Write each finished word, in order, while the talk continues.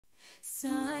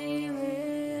Silent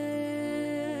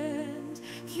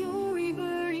fury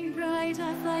burning bright,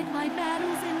 I fight my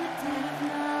battles in the dead of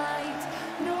night.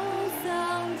 No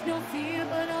sound, no fear,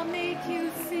 but I'll make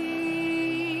you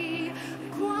see. The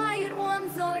quiet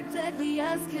ones are deadly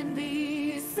as can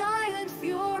be. Silent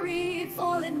fury, it's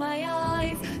all in my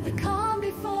eyes. The calm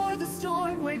before the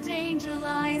storm where danger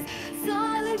lies.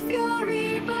 Silent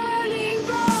fury burning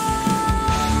bright.